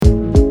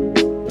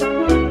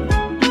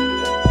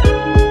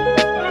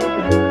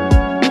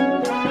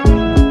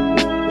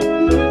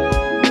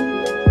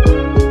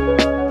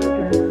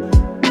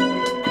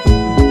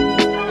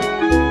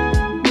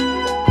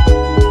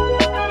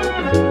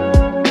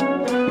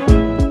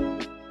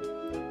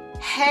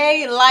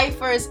Hey,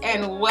 lifers,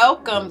 and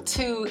welcome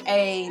to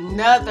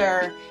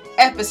another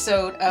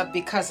episode of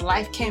Because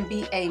Life Can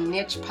Be a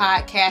Niche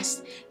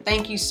podcast.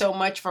 Thank you so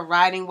much for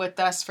riding with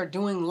us, for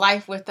doing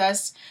life with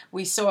us.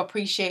 We so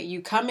appreciate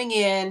you coming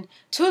in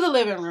to the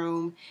living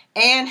room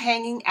and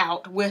hanging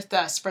out with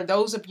us. For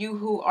those of you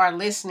who are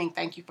listening,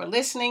 thank you for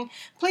listening.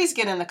 Please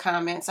get in the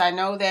comments. I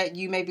know that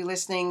you may be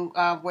listening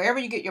wherever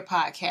you get your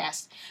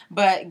podcast,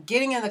 but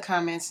getting in the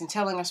comments and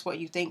telling us what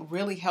you think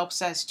really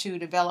helps us to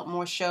develop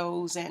more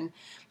shows and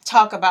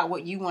talk about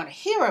what you want to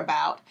hear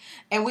about.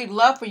 And we'd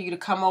love for you to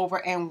come over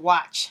and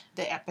watch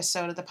the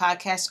episode of the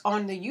podcast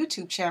on the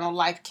YouTube channel,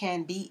 Life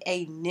Can Be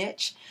a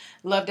Niche.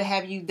 Love to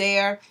have you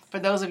there. For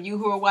those of you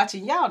who are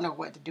watching, y'all know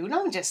what to do.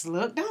 Don't just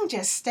look. Don't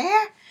just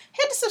stare.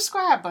 Hit the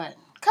subscribe button.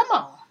 Come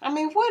on. I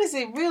mean, what is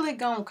it really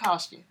going to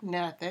cost you?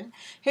 Nothing.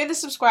 Hit the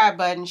subscribe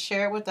button.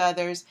 Share it with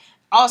others.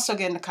 Also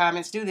get in the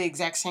comments. Do the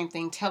exact same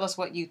thing. Tell us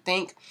what you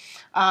think.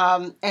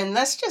 And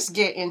let's just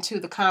get into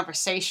the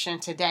conversation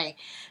today.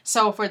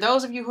 So for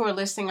those of you who are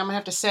listening, I'm going to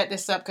have to set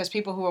this up because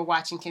people who are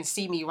watching can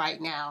see me right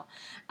now.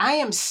 I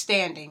am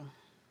standing.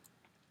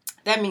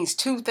 That means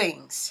two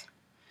things.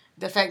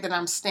 The fact that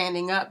I'm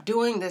standing up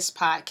doing this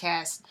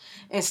podcast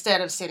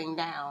instead of sitting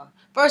down.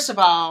 First of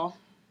all,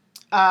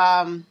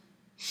 I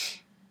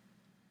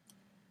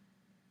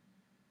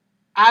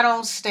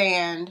don't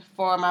stand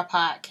for my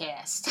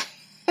podcast,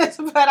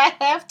 but I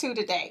have to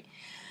today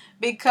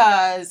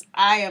because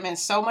I am in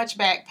so much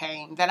back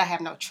pain that I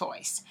have no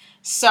choice.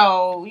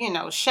 So,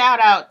 shout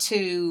out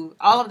to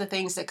all of the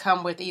things that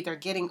come with either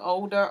getting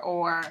older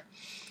or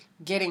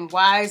getting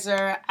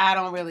wiser. I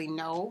don't really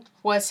know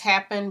what's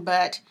happened,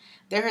 but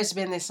there has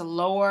been this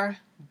lower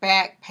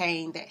back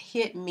pain that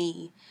hit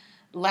me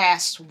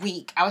last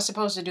week. I was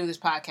supposed to do this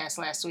podcast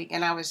last week,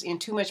 and I was in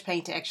too much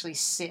pain to actually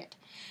sit.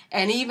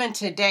 And even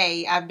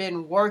today, I've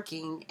been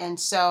working, and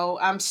so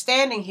I'm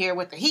standing here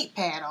with the heat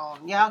pad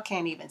on.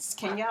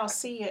 Can y'all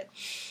see it?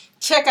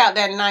 Check out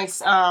that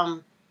nice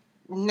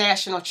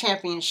national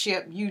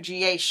championship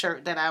UGA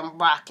shirt that I'm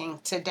rocking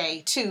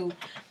today, too.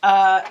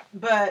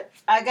 But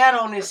I got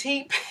on this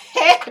heat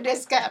pad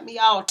that's got me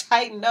all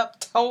tightened up,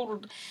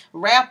 totaled,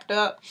 wrapped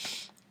up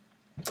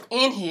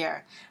in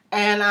here.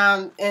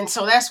 And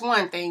so that's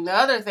one thing. The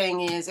other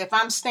thing is, if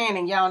I'm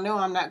standing, y'all know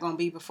I'm not going to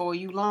be before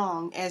you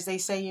long, as they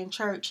say in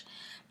church.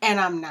 And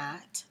I'm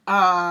not.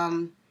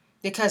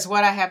 Because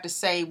what I have to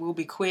say will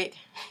be quick.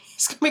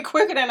 It's going to be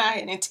quicker than I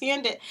had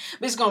intended.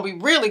 But it's going to be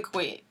really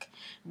quick.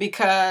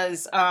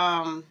 Because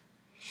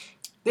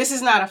this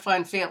is not a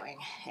fun feeling.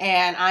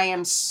 And I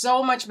am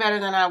so much better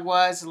than I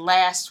was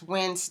last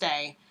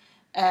Wednesday.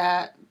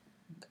 And,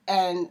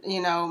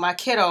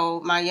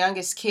 my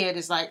youngest kid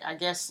is like, I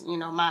guess,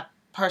 my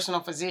personal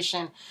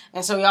physician.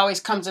 And so he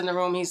always comes in the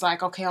room. He's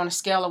like, okay, on a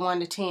scale of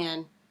 1 to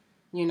 10,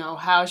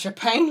 how's your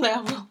pain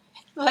level?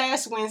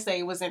 Last Wednesday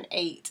it was an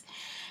 8.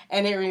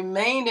 And it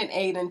remained an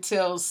 8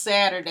 until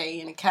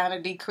Saturday, and it kind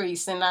of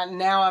decreased. And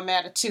now I'm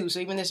at a 2. So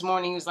even this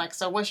morning he was like,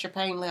 so what's your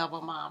pain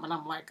level, Mom? And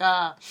I'm like,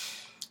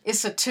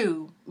 it's a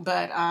 2.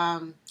 But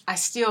I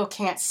still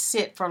can't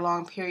sit for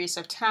long periods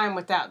of time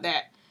without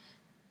that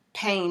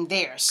pain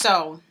there.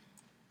 So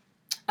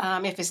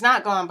if it's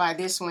not gone by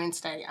this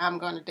Wednesday, I'm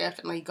going to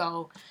definitely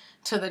go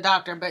to the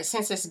doctor. But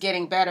since it's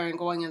getting better and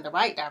going in the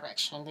right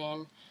direction,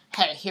 then,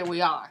 hey, here we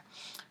are.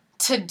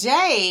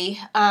 Today,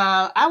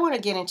 I want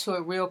to get into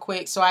it real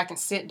quick so I can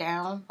sit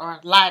down, or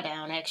lie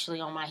down,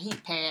 actually, on my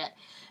heat pad,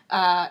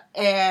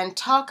 and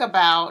talk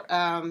about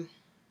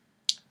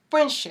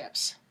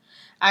friendships.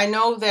 I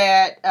know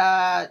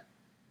that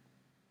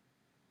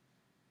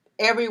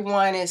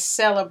everyone is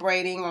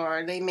celebrating,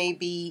 or they may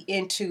be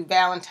into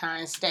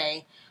Valentine's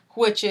Day,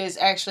 which is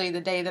actually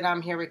the day that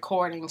I'm here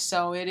recording.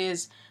 So it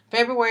is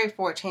February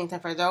 14th. And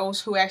for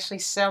those who actually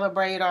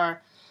celebrate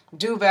or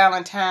do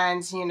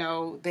Valentine's,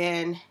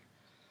 then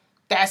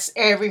that's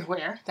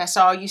everywhere. That's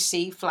all you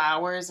see,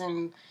 flowers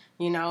and,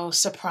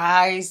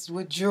 surprised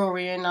with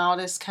jewelry and all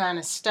this kind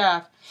of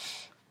stuff.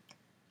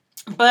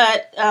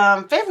 But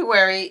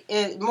February,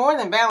 more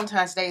than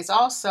Valentine's Day, is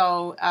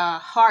also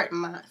Heart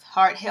Month,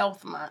 Heart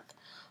Health Month,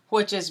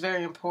 which is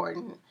very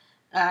important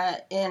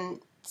in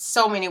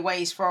so many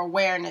ways for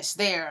awareness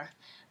there.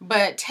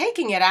 But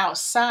taking it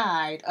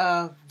outside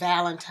of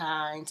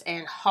Valentine's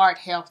and heart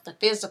health, the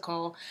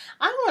physical,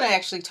 I want to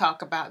actually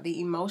talk about the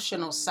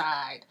emotional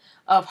side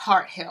of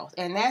heart health,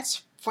 and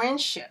that's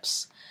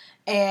friendships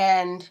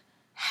and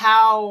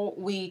how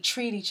we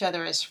treat each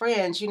other as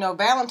friends.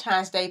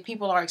 Valentine's Day,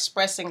 people are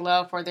expressing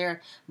love for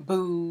their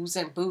boos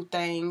and boo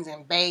things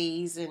and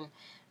bays and,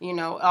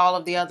 all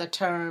of the other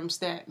terms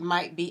that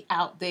might be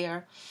out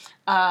there.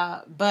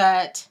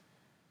 But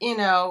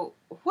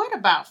what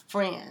about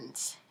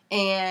friends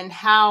and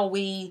how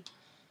we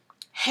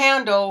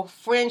handle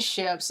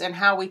friendships and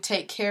how we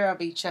take care of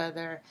each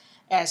other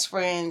as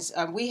friends?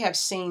 We have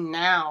seen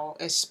now,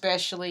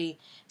 especially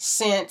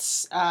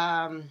since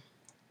the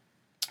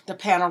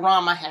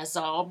panorama has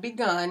all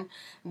begun,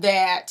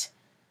 that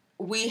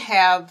we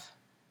have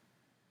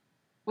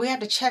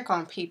to check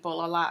on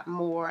people a lot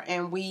more,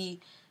 and we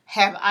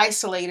have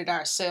isolated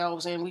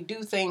ourselves, and we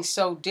do things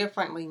so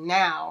differently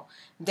now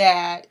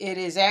that it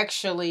is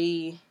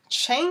actually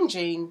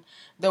changing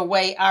the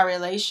way our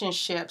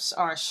relationships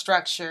are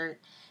structured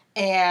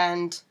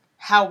and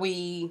how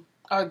we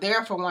are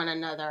there for one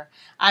another.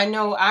 I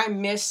know I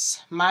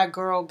miss my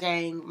girl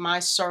gang, my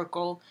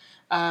circle,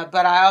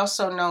 but I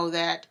also know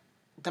that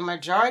the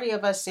majority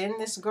of us in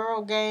this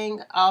girl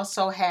gang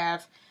also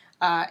have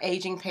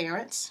aging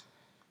parents,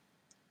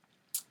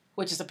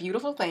 which is a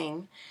beautiful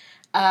thing.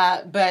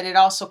 But it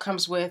also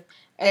comes with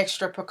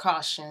extra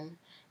precaution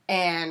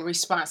and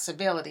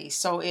responsibility.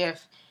 So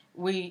if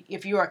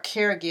you are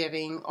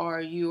caregiving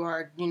or you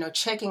are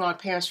checking on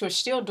parents who are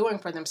still doing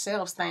for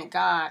themselves, thank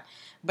God,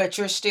 but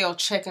you're still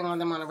checking on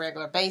them on a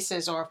regular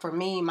basis. Or for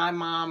me, my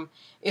mom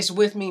is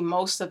with me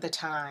most of the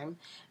time.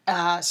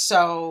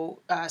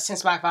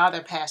 Since my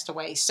father passed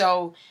away,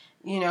 so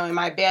and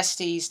my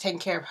bestie's taking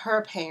care of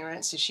her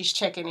parents, and she's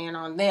checking in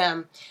on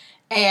them,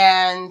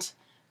 and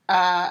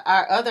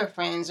our other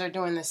friends are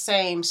doing the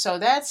same. So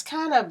that's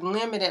kind of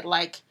limited,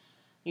 like,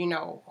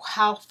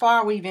 how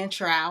far we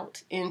venture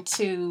out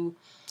into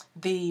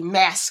the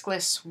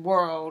maskless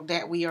world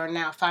that we are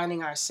now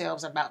finding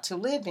ourselves about to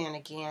live in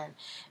again.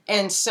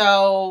 And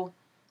so,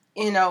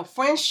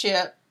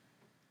 friendship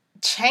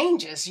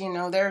changes.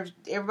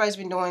 Everybody's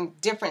been doing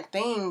different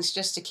things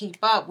just to keep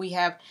up. We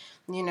have,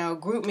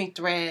 group me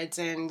threads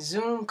and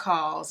Zoom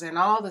calls and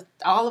all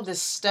of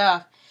this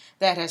stuff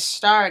that has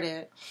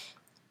started.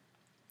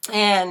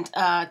 And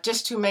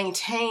just to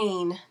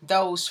maintain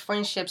those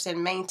friendships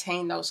and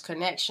maintain those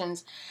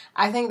connections,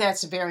 I think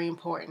that's very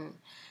important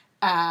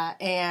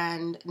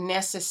and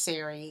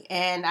necessary.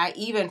 And I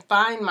even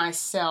find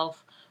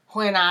myself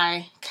when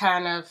I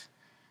kind of,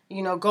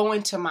 go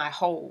into my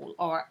hole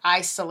or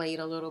isolate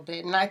a little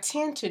bit. And I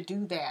tend to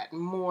do that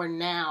more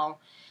now.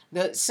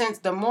 Since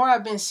the more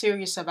I've been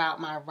serious about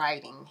my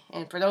writing.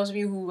 And for those of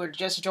you who are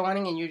just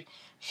joining and you're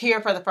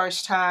here for the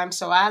first time,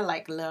 so I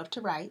love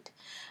to write.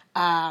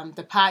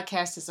 The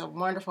podcast is a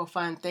wonderful,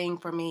 fun thing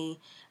for me.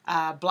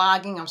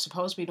 Blogging, I'm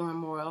supposed to be doing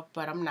more of,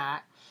 but I'm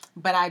not.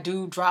 But I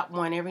do drop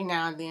one every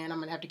now and then. I'm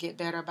going to have to get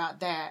better about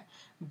that.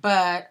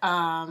 But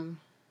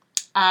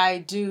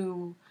I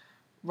do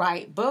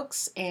write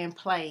books and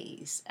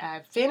plays.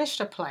 I've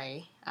finished a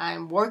play.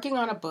 I'm working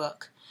on a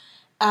book.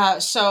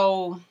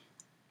 So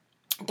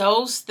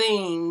those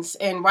things,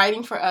 and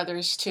writing for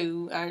others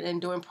too,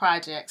 and doing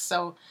projects.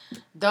 So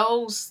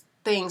those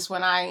things,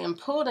 when I am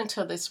pulled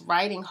into this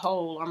writing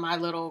hole or my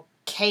little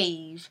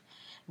cave,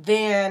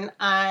 then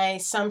I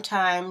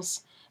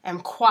sometimes am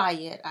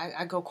quiet.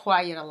 I go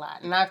quiet a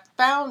lot. And I've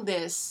found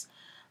this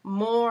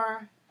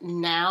more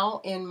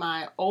now in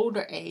my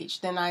older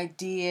age than I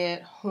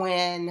did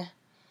when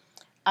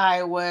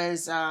I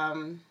was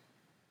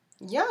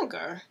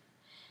younger.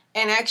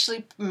 And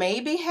actually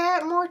maybe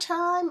had more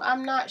time.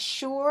 I'm not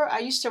sure. I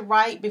used to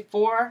write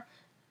before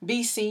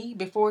BC,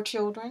 before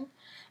children.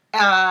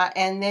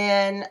 And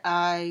then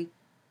I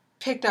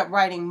picked up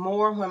writing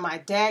more when my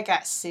dad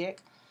got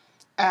sick.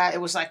 It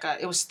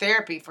was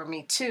therapy for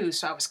me too.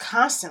 So I was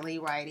constantly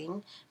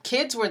writing.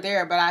 Kids were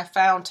there, but I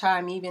found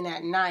time even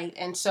at night.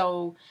 And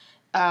so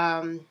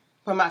when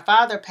my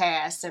father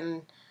passed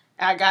and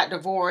I got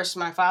divorced,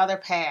 my father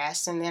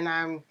passed, and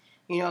then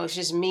it's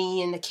just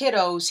me and the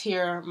kiddos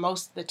here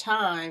most of the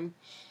time.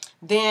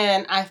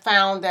 Then I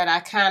found that I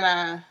kind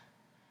of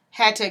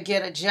had to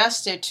get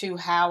adjusted to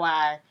how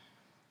I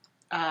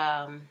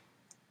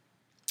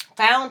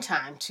found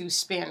time to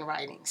spend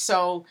writing.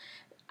 So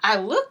I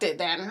looked at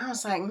that and I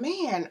was like,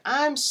 man,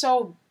 I'm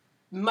so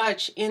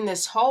much in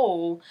this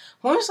hole.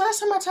 When's the last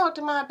time I talked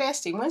to my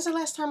bestie? When's the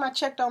last time I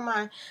checked on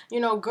my,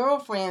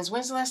 girlfriends?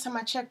 When's the last time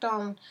I checked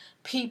on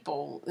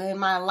people in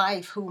my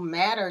life who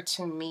matter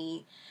to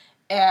me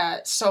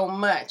so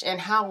much? And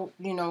how,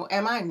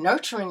 am I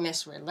nurturing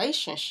this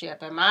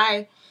relationship?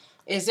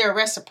 Is there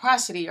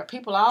reciprocity? Are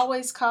people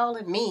always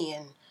calling me?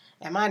 And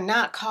am I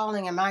not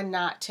calling? Am I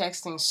not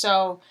texting?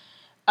 So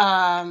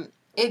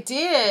it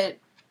did.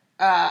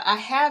 I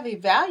have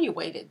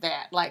evaluated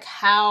that, like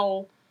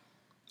how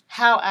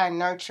I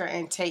nurture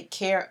and take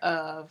care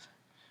of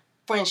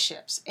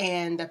friendships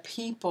and the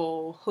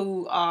people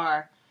who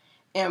are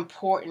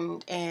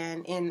important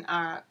and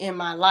in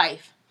my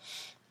life.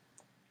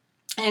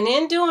 And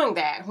in doing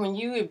that, when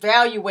you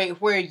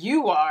evaluate where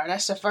you are,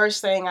 that's the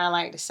first thing I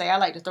like to say. I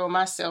like to throw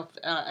myself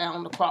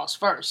on the cross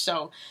first.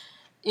 So,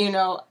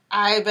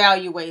 I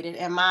evaluated,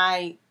 am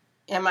I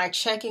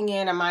checking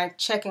in? Am I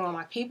checking on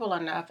my people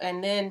enough?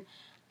 And then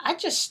I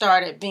just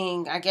started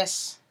being, I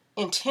guess,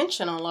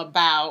 intentional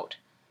about,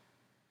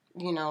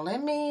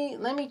 let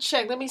me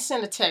check, let me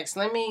send a text,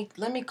 let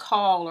me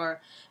call, or,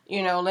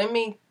 let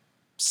me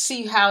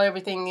see how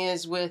everything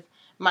is with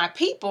my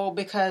people,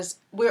 because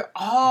we're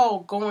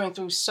all going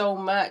through so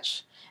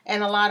much.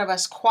 And a lot of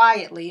us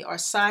quietly or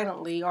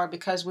silently, or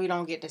because we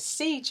don't get to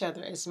see each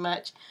other as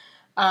much,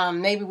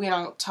 maybe we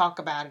don't talk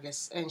about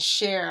it and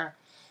share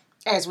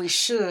as we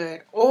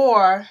should,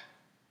 or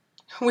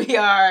we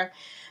are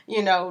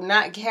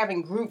not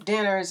having group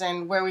dinners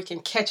and where we can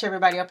catch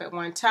everybody up at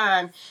one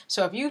time.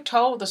 So if you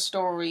told the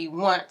story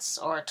once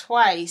or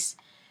twice,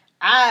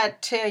 I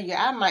tell you,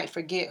 I might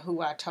forget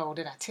who I told.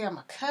 Did I tell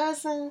my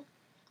cousin?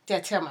 Did I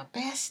tell my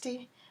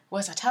bestie?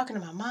 Was I talking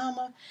to my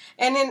mama?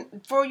 And then,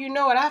 before you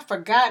know it, I've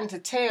forgotten to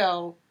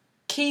tell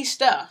key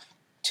stuff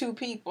to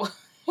people.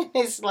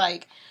 It's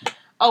like,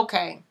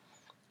 okay,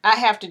 I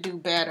have to do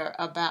better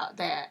about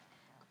that,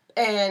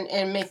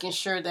 and making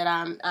sure that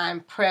I'm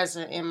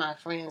present in my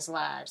friends'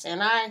 lives.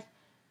 And I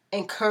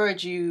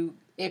encourage you,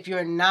 if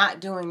you're not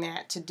doing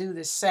that, to do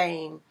the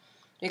same,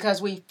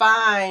 because we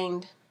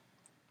find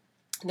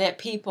that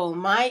people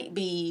might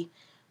be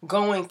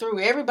going through.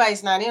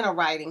 Everybody's not in a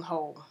writing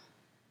hole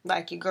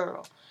like your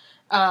girl,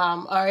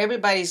 or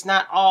everybody's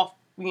not off,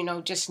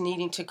 just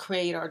needing to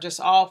create, or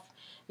just off,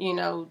 you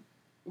know,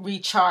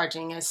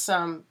 recharging as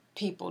some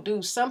people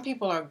do. Some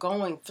people are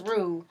going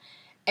through,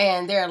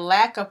 and their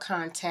lack of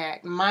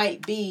contact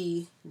might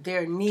be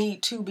their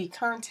need to be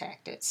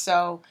contacted.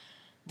 So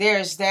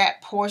there's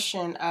that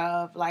portion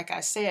of, like I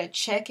said,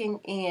 checking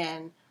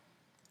in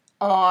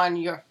on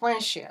your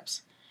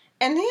friendships.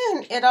 And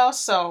then it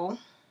also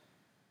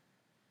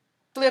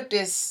flip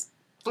this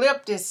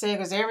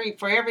because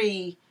for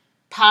every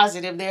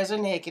positive there's a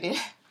negative.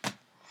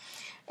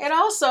 It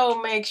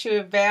also makes you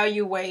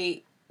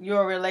evaluate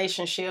your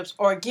relationships,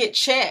 or get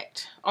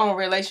checked on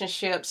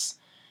relationships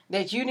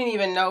that you didn't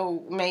even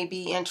know may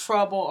be in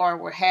trouble or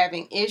were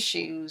having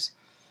issues,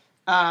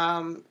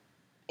 um,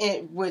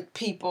 with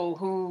people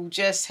who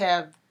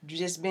have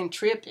just been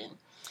tripping.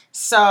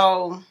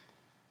 So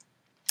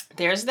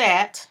there's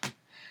that.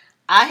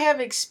 I have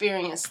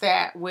experienced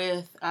that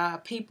with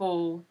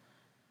people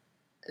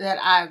that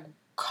I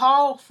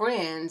call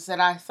friends, that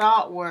I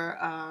thought were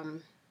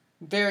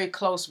very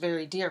close,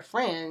 very dear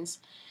friends,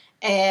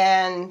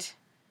 and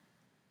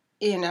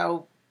you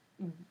know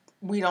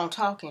we don't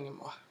talk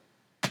anymore.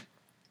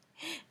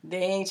 They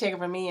ain't checking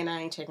for me, and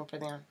I ain't checking for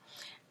them.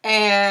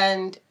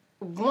 And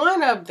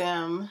one of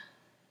them,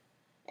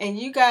 and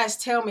you guys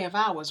tell me if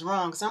I was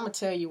wrong, because I'm going to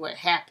tell you what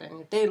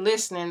happened. If they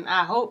listening,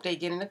 I hope they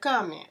get in the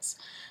comments.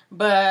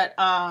 But,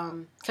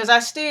 because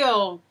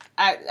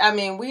I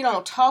mean, we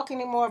don't talk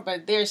anymore,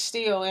 but they're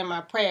still in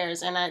my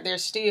prayers, and they're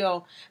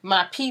still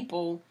my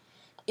people,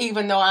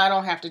 even though I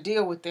don't have to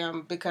deal with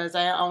them because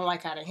I don't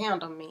like how they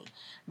handle me.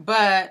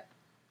 But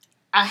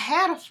I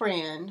had a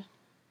friend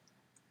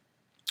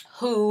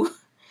who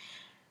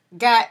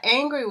got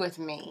angry with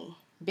me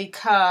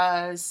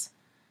because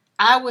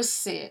I was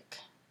sick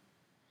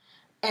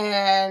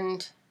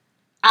and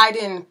I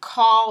didn't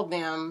call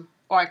them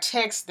or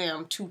text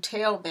them to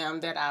tell them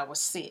that I was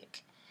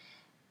sick.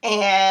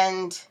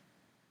 And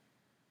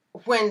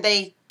when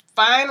they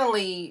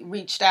finally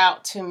reached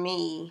out to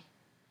me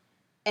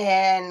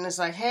and it's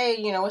like,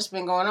 hey, what's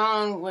been going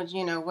on? What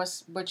you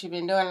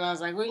been doing? And I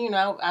was like,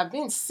 well, I've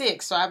been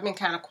sick, so I've been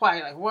kind of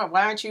quiet. Like, what?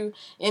 Why aren't you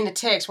in the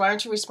text? Why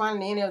aren't you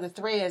responding to any of the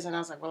threads? And I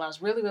was like, well, I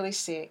was really, really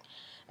sick,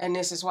 and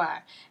this is why.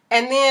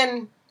 And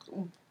then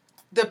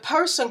the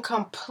person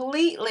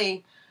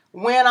completely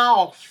went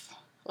off,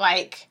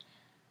 like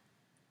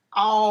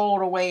all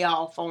the way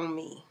off on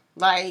me.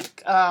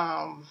 Like,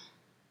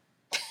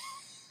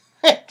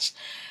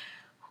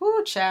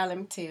 whoo, child, let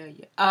me tell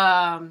you.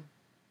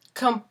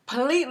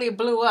 Completely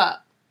blew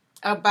up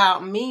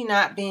about me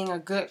not being a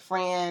good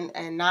friend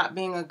and not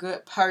being a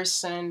good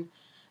person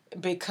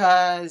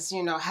because,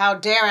 how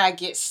dare I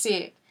get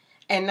sick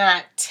and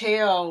not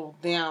tell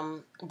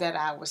them that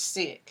I was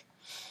sick.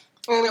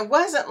 And it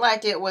wasn't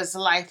like it was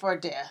life or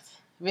death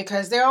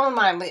because they're on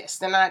my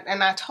list. And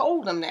I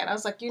told them that. I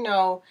was like,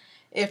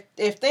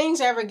 if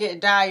things ever get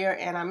dire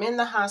and I'm in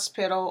the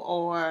hospital,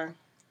 or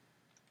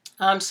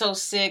I'm so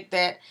sick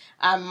that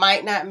I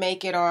might not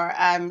make it, or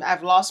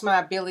I've lost my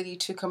ability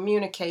to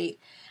communicate,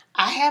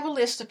 I have a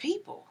list of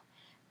people.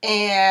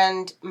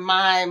 And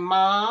my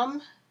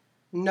mom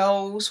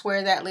knows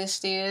where that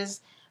list is,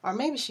 or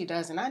maybe she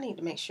doesn't. I need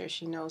to make sure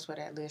she knows where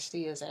that list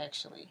is,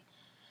 actually.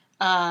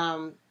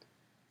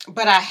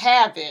 But I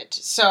have it.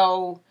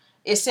 So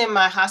it's in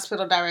my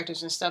hospital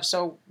directors and stuff.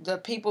 So the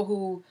people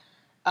who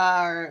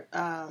are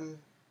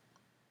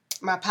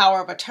my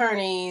power of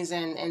attorneys,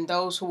 and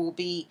those who will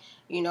be,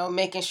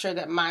 making sure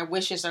that my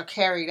wishes are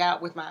carried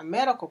out with my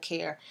medical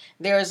care,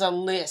 there's a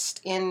list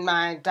in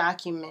my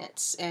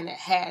documents, and it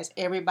has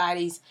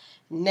everybody's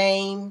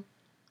name,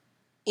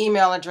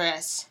 email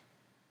address,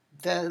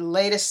 the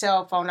latest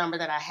cell phone number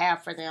that I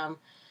have for them.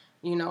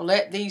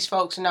 Let these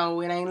folks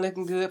know it ain't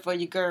looking good for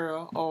your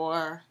girl,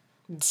 or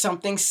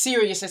something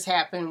serious has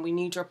happened. We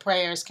need your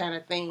prayers, kind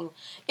of thing.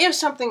 If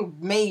something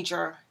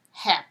major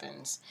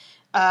happens.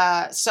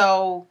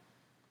 So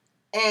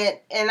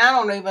and I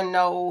don't even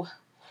know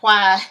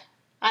why.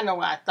 I know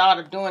why I thought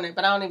of doing it,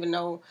 but I don't even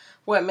know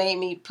what made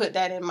me put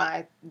that in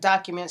my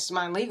documents,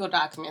 my legal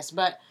documents.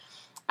 But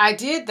I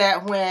did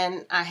that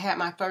when I had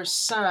my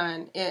first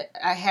son.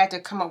 I had to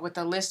come up with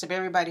a list of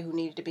everybody who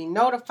needed to be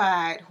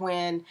notified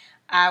when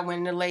I went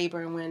into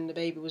labor and when the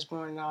baby was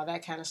born and all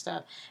that kind of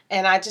stuff.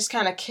 And I just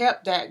kind of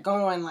kept that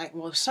going, like,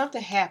 well, if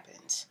something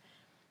happens,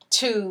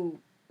 to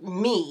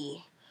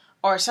me,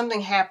 or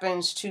something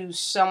happens to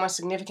someone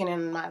significant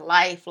in my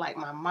life, like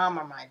my mom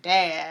or my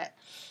dad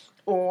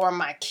or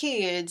my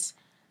kids,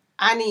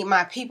 I need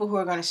my people who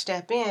are going to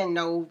step in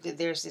know that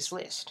there's this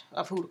list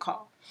of who to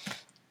call.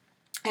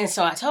 And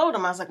so I told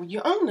him, I was like, well,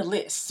 you're on the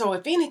list. So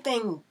if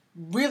anything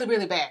really,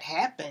 really bad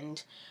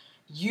happened,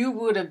 you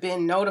would have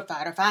been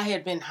notified. If I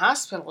had been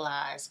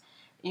hospitalized,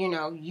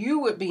 you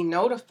would be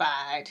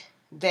notified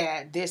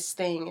that this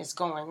thing is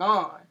going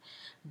on.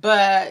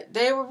 But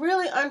they were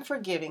really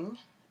unforgiving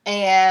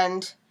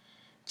and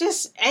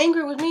just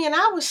angry with me. And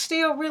I was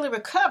still really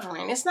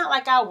recovering. It's not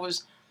like I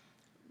was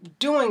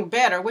doing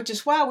better, which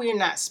is why we're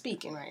not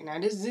speaking right now.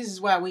 This is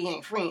why we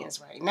ain't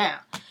friends right now.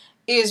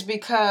 Is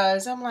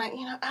because I'm like,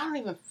 I don't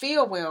even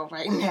feel well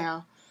right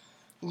now.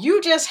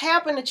 You just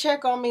happened to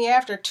check on me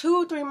after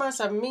 2-3 months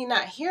of me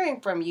not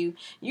hearing from you.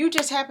 You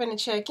just happened to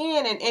check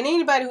in, and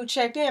anybody who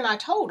checked in, I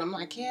told them,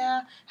 like,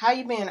 yeah, how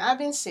you been? I've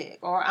been sick,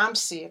 or I'm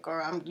sick,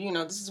 or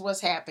this is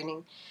what's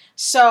happening.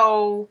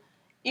 So,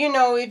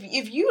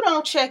 if you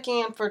don't check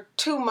in for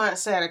 2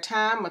 months at a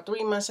time or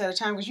 3 months at a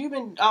time because you've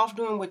been off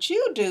doing what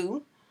you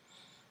do,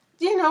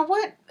 you know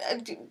what?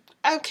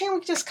 Can't we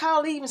just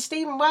call even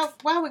Stephen?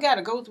 Why we got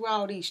to go through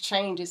all these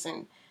changes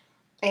and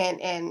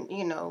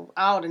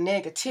all the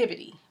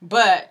negativity?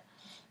 But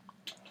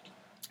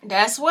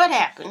that's what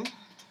happened,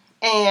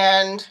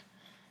 and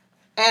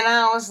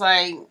I was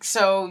like,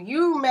 so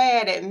you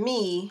mad at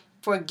me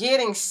for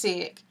getting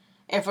sick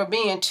and for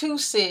being too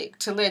sick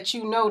to let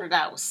you know that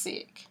I was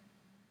sick,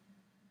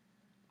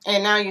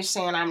 and now you're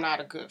saying I'm not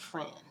a good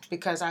friend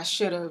because I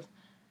should have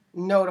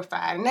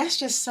notified. And that's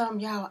just something,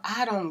 y'all,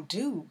 I don't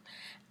do.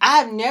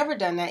 I've never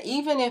done that,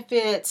 even if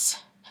it's,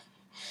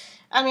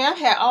 I've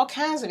had all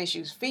kinds of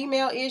issues,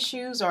 female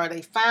issues, or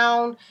they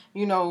found,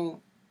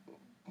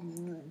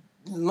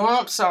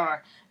 lumps,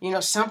 or,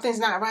 something's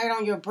not right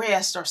on your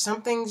breast, or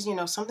something's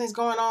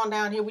going on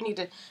down here. We need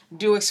to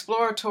do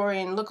exploratory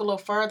and look a little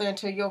further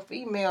into your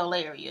female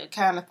area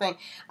kind of thing.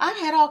 I've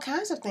had all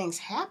kinds of things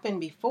happen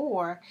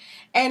before,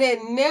 and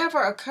it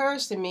never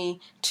occurs to me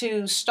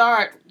to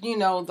start,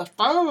 the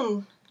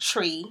phone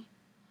tree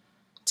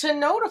to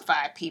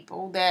notify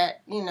people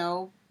that,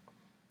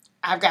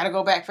 I've got to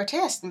go back for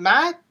tests.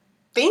 My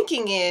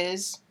thinking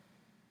is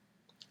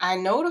I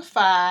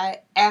notify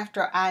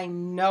after I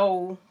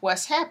know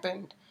what's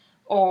happened.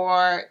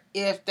 Or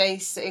if they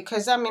say,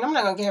 because I'm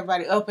not going to get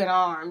everybody up in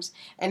arms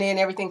and then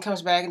everything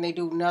comes back and they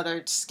do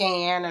another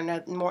scan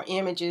or more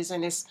images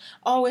and this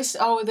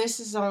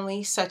is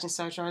only such and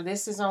such, or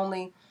this is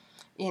only,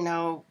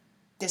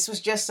 this was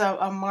just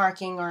a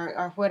marking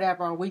or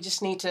whatever, or we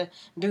just need to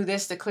do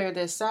this to clear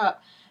this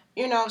up.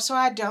 So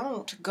I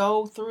don't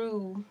go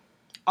through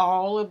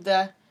all of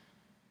the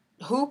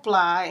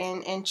hoopla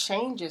and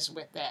changes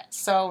with that.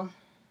 So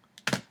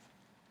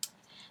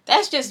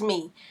that's just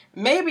me.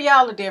 Maybe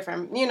y'all are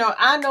different.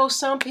 I know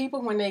some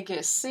people when they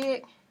get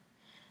sick,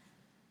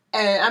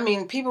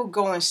 and people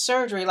go in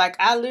surgery, like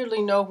I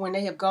literally know when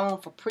they have gone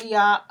for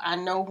pre-op. I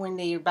know when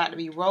they're about to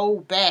be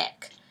rolled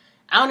back.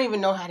 I don't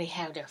even know how they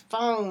have their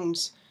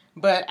phones,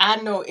 but I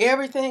know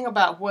everything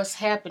about what's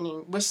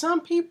happening. With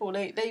some people,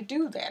 they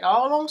do that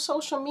all on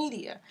social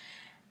media.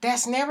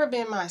 That's never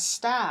been my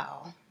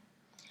style.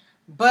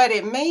 But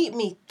it made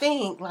me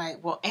think,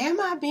 like, well, am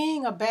I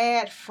being a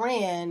bad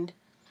friend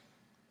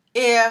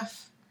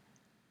if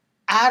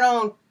I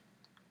don't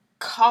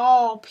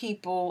call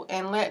people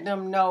and let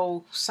them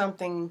know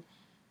something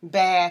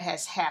bad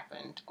has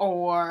happened,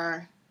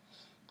 or,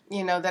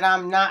 that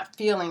I'm not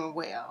feeling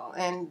well?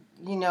 And,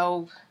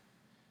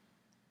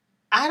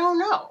 I don't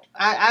know.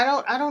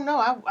 I don't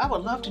know. I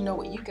would love to know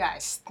what you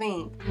guys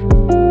think.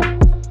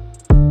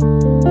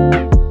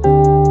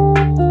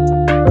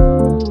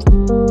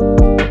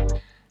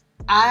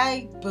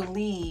 I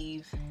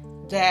believe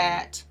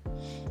that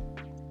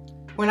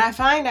when I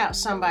find out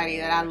somebody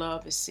that I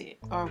love is sick,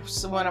 or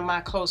one of my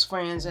close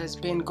friends has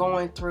been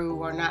going through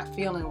or not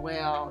feeling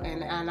well,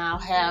 and I'll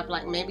have,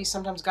 like, maybe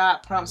sometimes God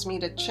prompts me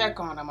to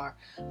check on them or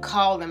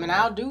call them, and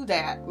I'll do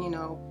that,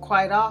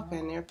 quite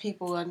often. There are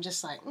people I'm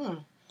just like,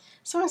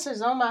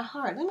 so-and-so's on my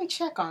heart, let me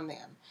check on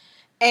them.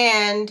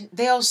 And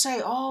they'll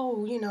say,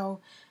 oh,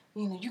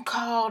 you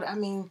called,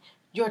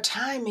 your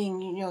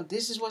timing,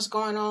 this is what's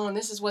going on,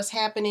 this is what's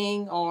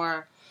happening,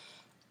 or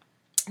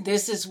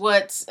this is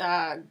what's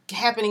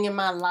happening in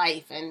my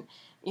life, and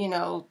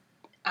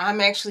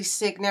I'm actually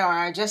sick now, or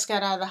I just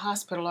got out of the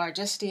hospital, or I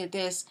just did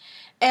this.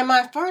 And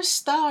my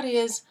first thought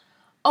is,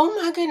 oh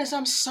my goodness,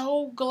 I'm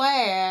so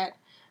glad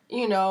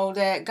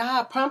that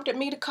God prompted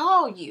me to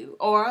call you,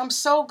 or I'm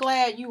so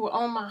glad you were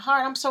on my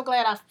heart. I'm so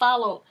glad I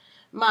followed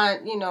my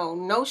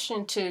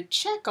notion to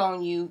check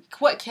on you.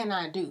 What can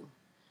I do?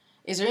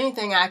 Is there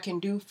anything I can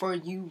do for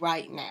you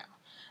right now?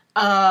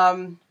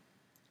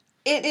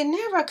 It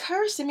never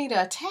occurs to me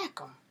to attack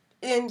them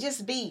and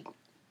just be,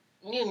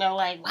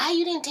 like, why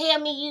you didn't tell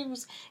me you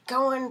was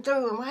going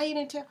through, and why you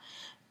didn't tell.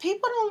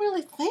 People don't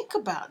really think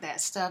about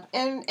that stuff,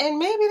 and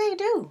maybe they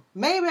do.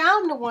 Maybe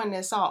I'm the one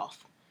that's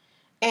off,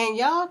 and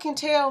y'all can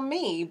tell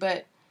me.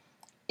 But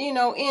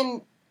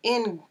in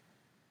in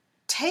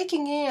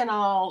taking in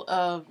all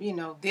of,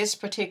 this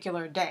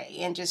particular day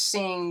and just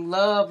seeing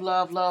love,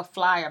 love, love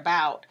fly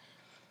about.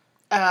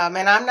 And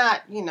I'm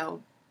not,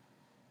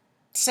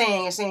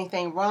 saying there's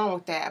anything wrong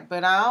with that,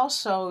 but I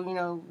also,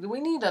 we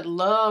need to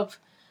love,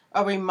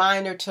 a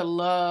reminder to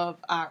love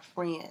our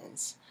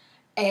friends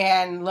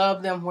and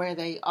love them where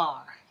they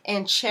are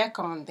and check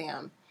on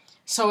them.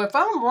 So if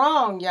I'm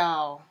wrong,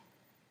 y'all,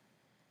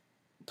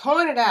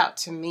 point it out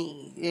to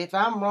me. If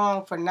I'm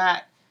wrong for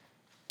not,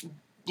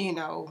 you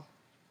know,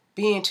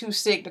 being too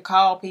sick to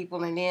call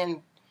people and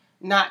then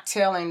not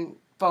telling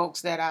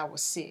folks that I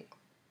was sick.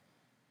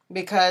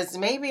 Because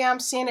maybe I'm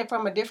seeing it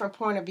from a different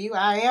point of view.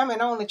 I am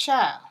an only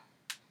child.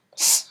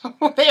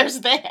 So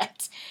there's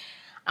that.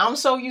 I'm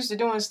so used to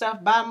doing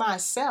stuff by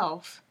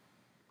myself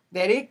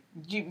that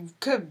you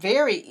could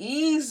very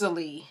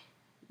easily,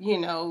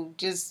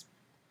 just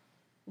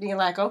be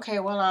like, okay,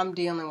 well, I'm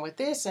dealing with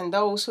this. And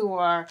those who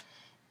are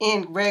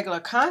in regular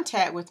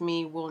contact with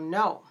me will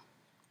know.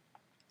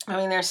 I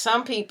mean, there's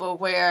some people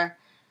where,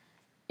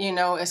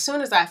 as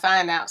soon as I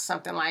find out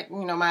something like,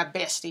 my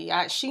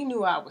bestie, she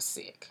knew I was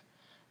sick.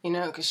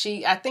 Because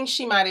I think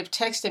she might have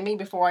texted me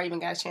before I even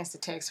got a chance to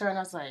text her. And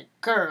I was like,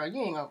 girl,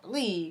 you ain't going to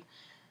believe,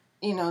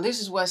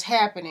 this is what's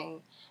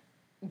happening.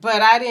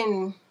 But I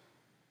didn't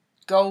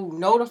go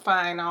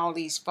notifying all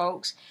these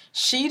folks.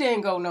 She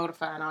didn't go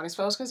notifying all these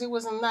folks because it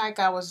wasn't like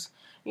I was,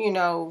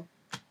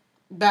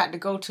 about to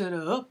go to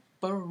the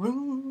upper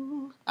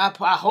room. I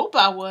hope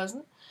I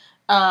wasn't.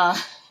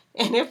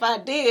 And if I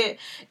did,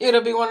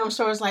 it'll be one of them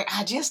stories like,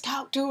 I just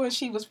talked to her and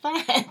she was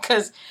fine.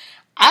 Because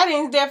I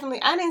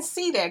didn't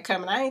see that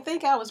coming. I didn't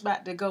think I was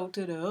about to go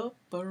to the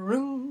upper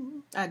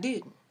room. I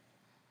didn't.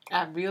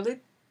 I really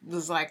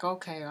was like,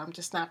 okay, I'm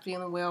just not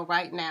feeling well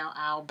right now.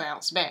 I'll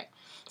bounce back.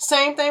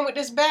 Same thing with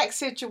this back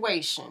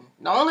situation.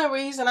 The only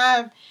reason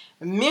I've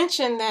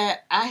mentioned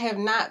that I have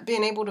not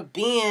been able to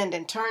bend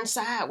and turn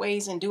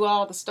sideways and do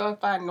all the stuff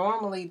I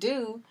normally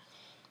do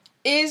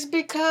is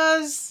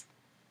because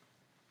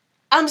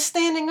I'm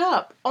standing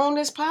up on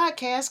this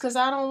podcast because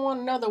I don't want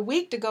another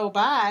week to go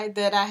by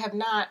that I have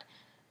not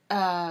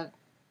uh,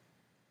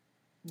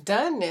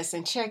 done this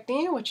and checked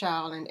in with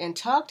y'all and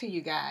talked to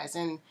you guys.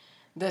 And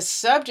the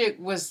subject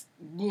was,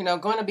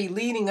 going to be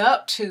leading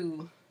up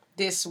to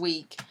this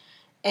week.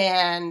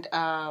 And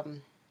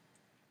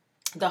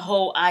the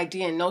whole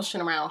idea and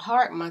notion around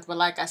Heart Month. But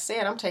like I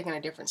said, I'm taking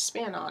a different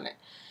spin on it.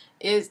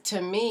 Is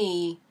to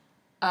me,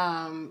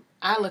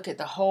 I look at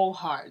the whole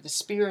heart, the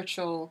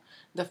spiritual,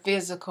 the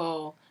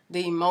physical,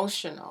 the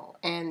emotional,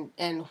 and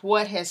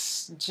what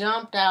has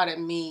jumped out at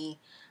me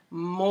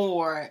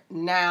more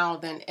now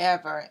than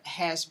ever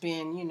has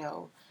been,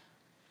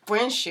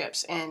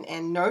 friendships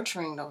and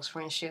nurturing those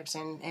friendships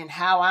and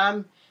how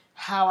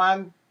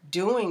I'm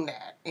doing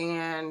that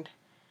and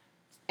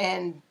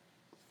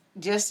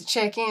just to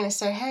check in and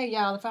say, hey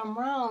y'all, if I'm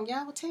wrong,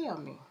 y'all tell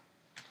me.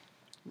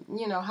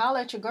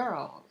 Holler at your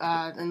girl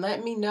and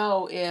let me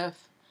know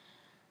if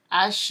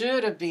I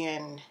should have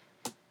been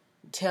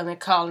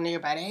calling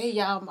everybody, hey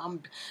y'all,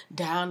 I'm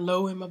down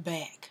low in my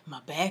back. My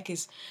back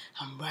is,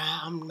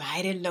 I'm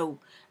mighty low.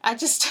 I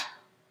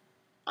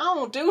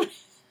don't do that.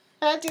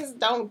 I just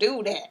don't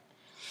do that.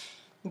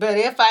 But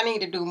if I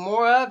need to do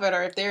more of it,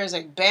 or if there's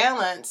a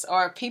balance,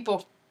 or if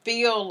people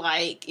feel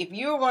like, if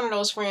you're one of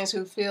those friends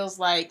who feels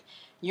like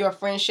your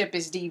friendship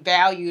is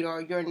devalued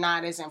or you're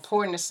not as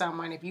important to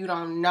someone, if you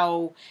don't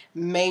know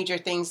major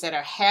things that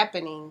are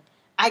happening,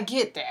 I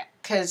get that.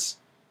 Because,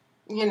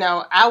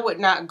 I would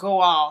not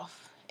go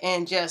off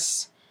and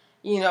just,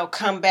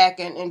 come back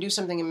and do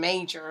something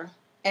major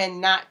and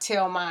not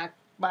tell my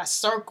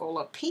circle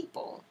of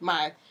people,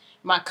 my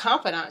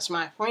confidants,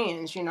 my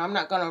friends. I'm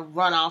not gonna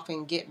run off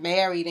and get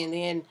married and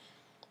then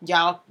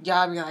y'all be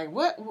like,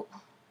 what?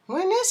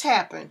 When this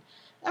happened?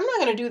 I'm not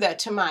gonna do that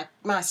to my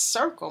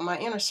circle. My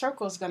inner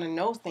circle is gonna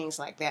know things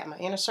like that. My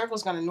inner circle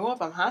is gonna know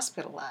if I'm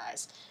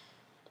hospitalized.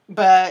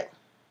 But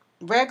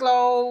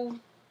regular,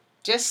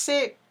 just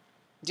sick,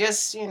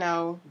 just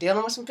dealing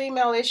with some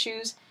female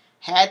issues.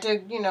 Had to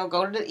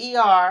go to the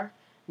ER.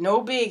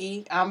 No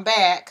biggie. I'm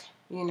back.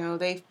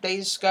 They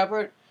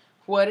discovered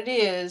what it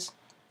is.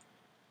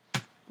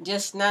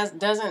 Just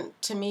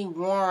doesn't to me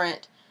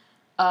warrant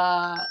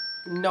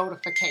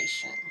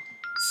notification.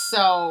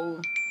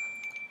 So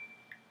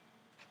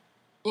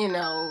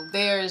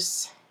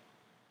there's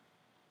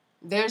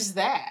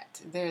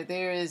that.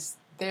 There's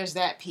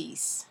that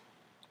piece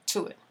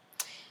to it.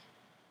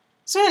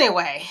 So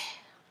anyway,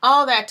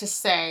 all that to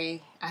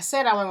say, I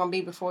said I wasn't going to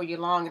be before you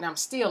long, and I'm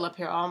still up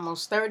here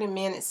almost 30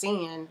 minutes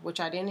in, which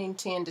I didn't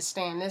intend to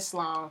stand this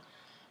long.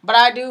 But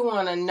I do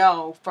want to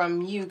know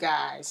from you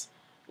guys,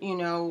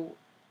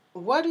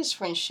 what is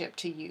friendship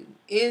to you?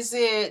 Is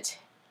it,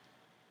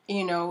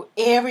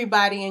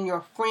 everybody in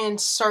your friend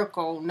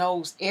circle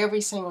knows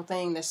every single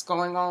thing that's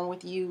going on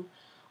with you?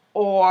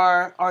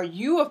 Or are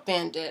you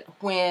offended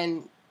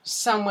when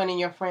someone in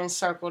your friend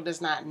circle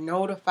does not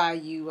notify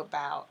you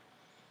about,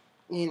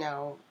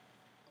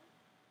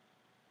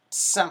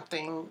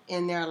 something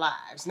in their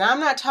lives? Now, I'm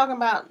not talking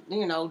about,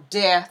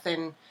 death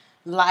and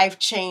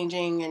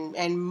life-changing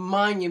and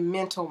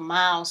monumental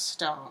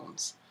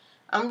milestones.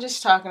 I'm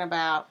just talking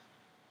about,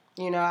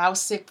 I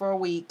was sick for a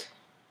week,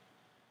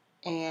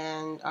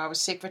 and I was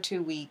sick for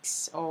 2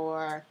 weeks,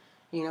 or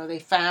they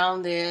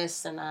found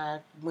this and I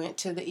went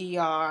to the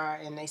ER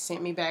and they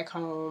sent me back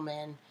home,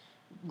 and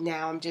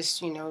now I'm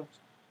just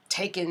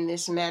taking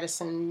this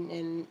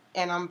medicine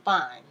and I'm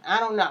fine. I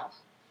don't know.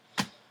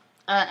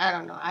 I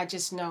don't know. I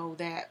just know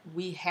that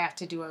we have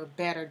to do a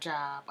better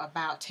job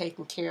about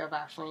taking care of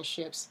our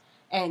friendships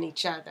and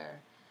each other,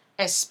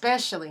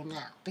 especially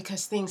now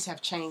because things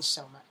have changed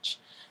so much.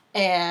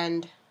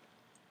 And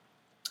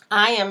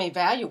I am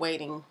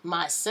evaluating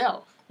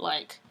myself.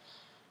 Like,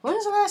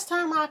 when's the last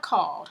time I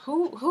called?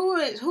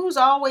 Who's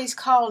always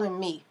calling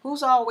me?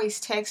 Who's always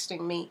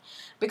texting me?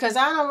 Because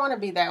I don't want to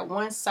be that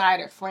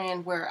one-sided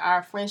friend where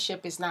our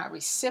friendship is not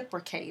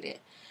reciprocated,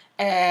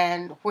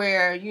 and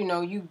where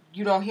you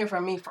don't hear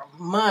from me for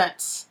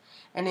months,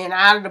 and then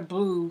out of the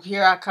blue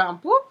here I come.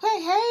 Whoop!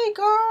 Hey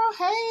girl,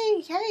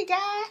 hey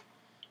guy,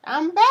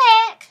 I'm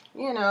back.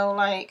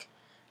 Like,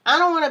 I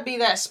don't want to be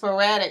that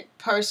sporadic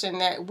person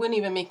that wouldn't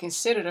even be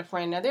considered a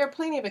friend. Now, there are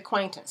plenty of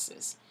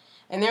acquaintances,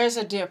 and there's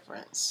a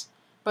difference.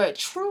 But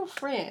true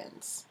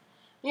friends,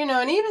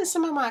 and even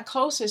some of my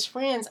closest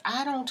friends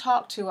I don't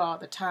talk to all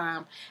the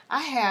time.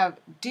 I have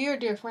dear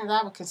friends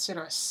I would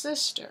consider a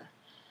sister.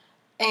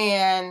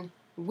 And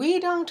we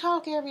don't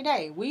talk every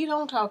day. We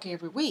don't talk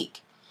every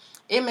week.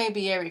 It may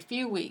be every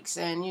few weeks,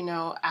 and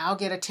I'll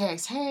get a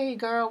text, "Hey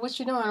girl, what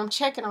you doing? I'm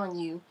checking on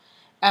you."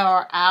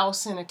 Or I'll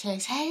send a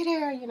text, "Hey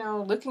there,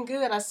 looking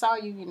good. I saw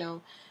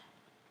you,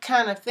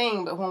 kind of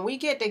thing." But when we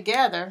get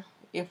together,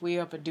 if we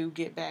ever do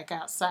get back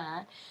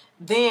outside,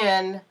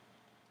 then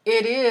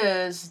it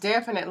is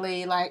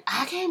definitely like,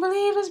 I can't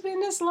believe it's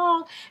been this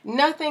long.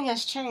 Nothing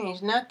has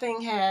changed.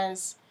 Nothing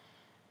has,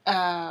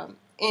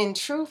 in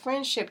true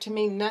friendship, to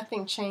me,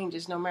 nothing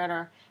changes no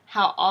matter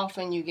how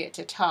often you get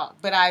to talk.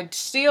 But I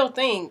still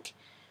think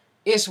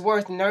it's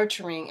worth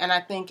nurturing, and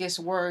I think it's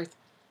worth,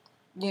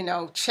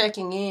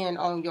 checking in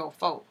on your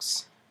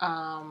folks.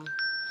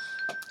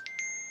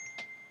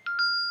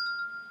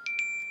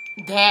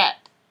 That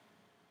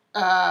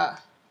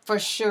for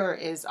sure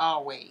is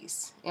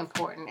always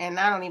important. And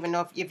I don't even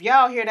know if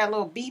y'all hear that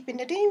little beep and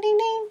the ding ding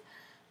ding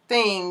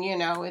thing.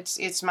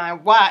 It's my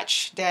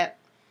watch that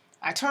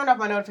I turned off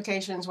my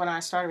notifications when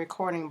I started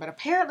recording, but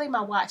apparently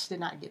my watch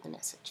did not get the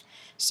message.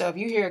 So if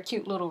you hear a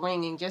cute little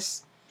ringing,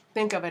 just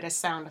think of it as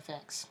sound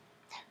effects.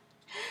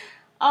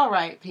 All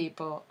right,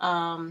 people.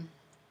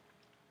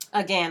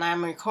 Again,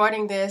 I'm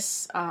recording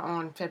this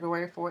on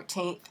February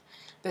 14th.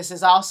 This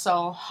is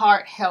also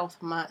Heart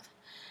Health Month,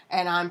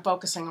 and I'm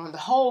focusing on the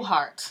whole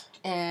heart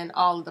and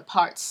all of the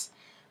parts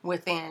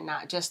within,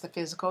 not just the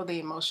physical, the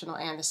emotional,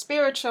 and the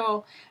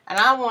spiritual. And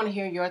I want to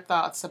hear your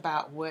thoughts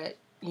about what,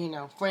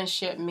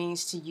 friendship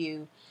means to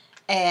you,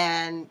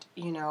 and,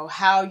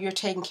 how you're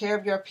taking care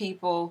of your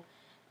people.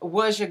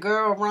 Was your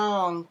girl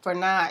wrong for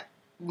not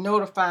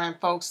notifying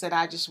folks that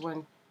I just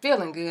wasn't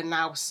feeling good and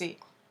I was sick?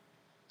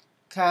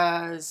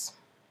 Because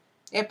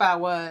if I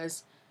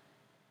was,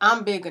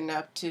 I'm big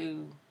enough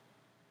to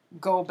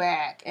go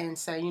back and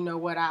say, you know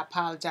what, I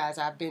apologize.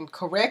 I've been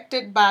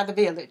corrected by the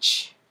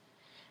village.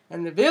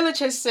 And the village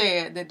has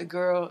said that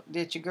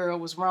your girl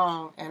was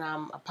wrong, and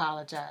I'm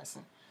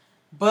apologizing.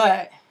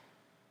 But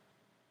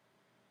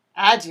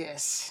I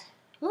just,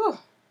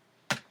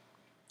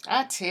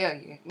 I tell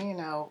you,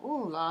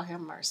 Lord have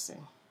mercy.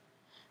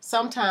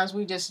 Sometimes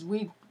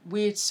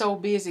we're so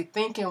busy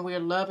thinking we're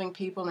loving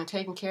people and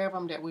taking care of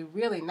them that we're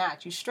really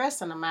not. You're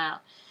stressing them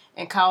out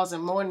and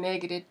causing more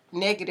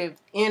negative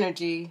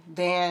energy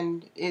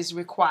than is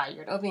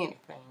required of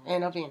anything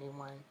and of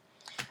anyone.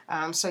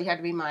 So you have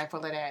to be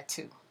mindful of that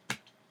too.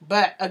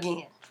 But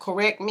again,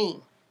 correct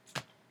me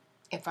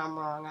if I'm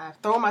wrong. I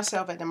throw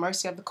myself at the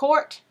mercy of the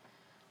court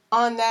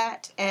on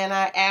that, and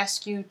I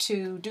ask you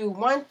to do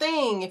one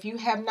thing. If you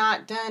have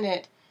not done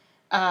it,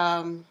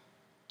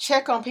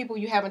 check on people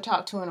you haven't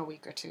talked to in a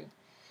week or two.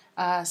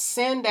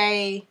 Send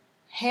a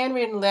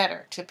handwritten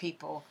letter to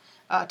people,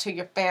 to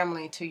your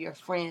family, to your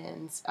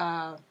friends.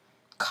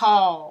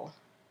 Call,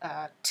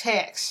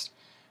 text.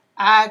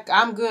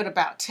 I'm good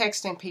about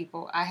texting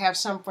people. I have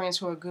some friends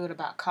who are good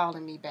about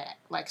calling me back.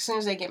 Like, as soon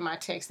as they get my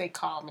text, they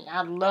call me.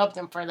 I love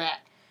them for that.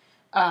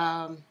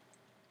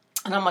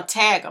 And I'm going to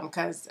tag them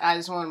because I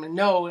just want them to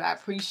know that I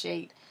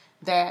appreciate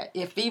that.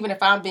 Even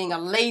if I'm being a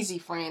lazy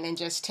friend and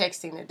just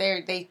texting, that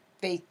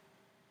they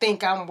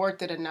think I'm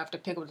worth it enough to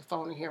pick up the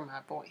phone and hear my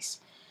voice.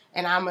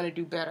 And I'm going to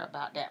do better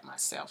about that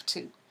myself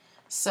too.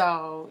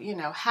 So,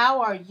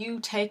 how are you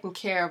taking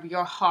care of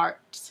your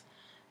hearts,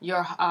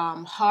 your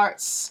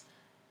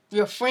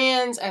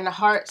friends, and the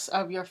hearts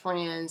of your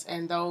friends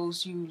and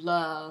those you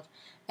love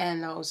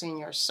and those in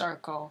your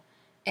circle?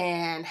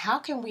 And how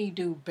can we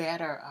do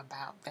better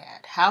about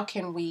that? How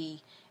can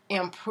we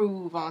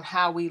improve on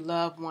how we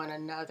love one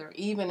another,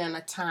 even in a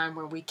time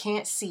where we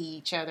can't see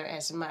each other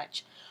as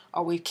much,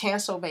 or we've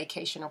canceled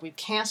vacation, or we've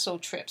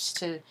canceled trips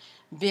to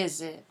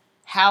visit?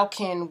 How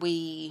can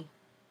we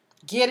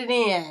get it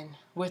in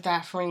with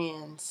our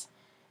friends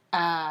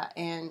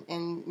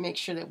and make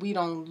sure that we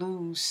don't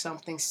lose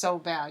something so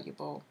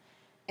valuable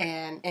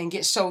and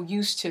get so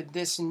used to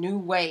this new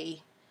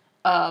way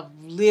of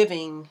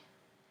living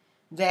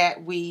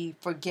that we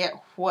forget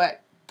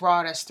what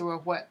brought us through, or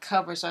what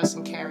covers us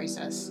and carries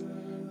us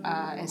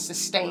and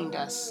sustained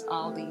us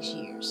all these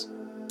years.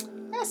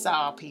 That's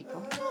all,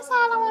 people. That's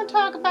all I want to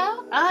talk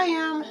about. I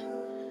am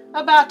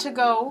about to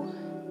go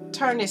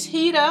turn this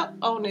heat up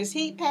on this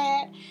heat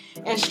pad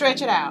and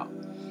stretch it out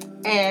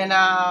and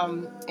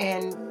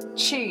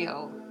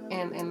chill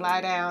and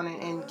lie down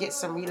and get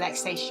some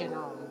relaxation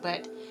on.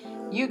 But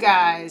you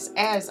guys,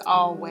 as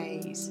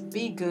always,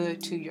 be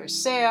good to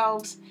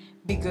yourselves,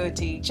 be good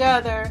to each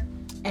other,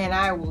 and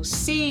I will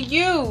see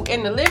you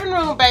in the living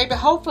room, baby,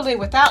 hopefully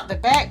without the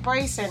back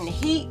brace and the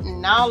heat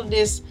and all of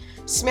this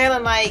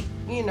smelling like,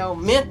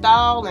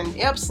 menthol and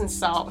Epsom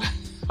salt.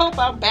 Hope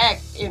I'm back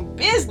in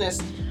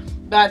business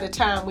by the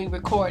time we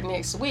record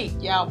next week.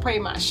 Y'all pray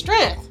my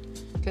strength,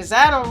 because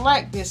I don't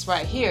like this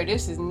right here.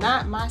 This is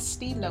not my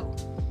stilo.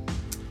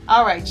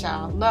 All right,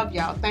 y'all. Love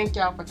y'all. Thank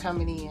y'all for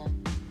coming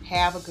in.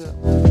 Have a good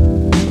one.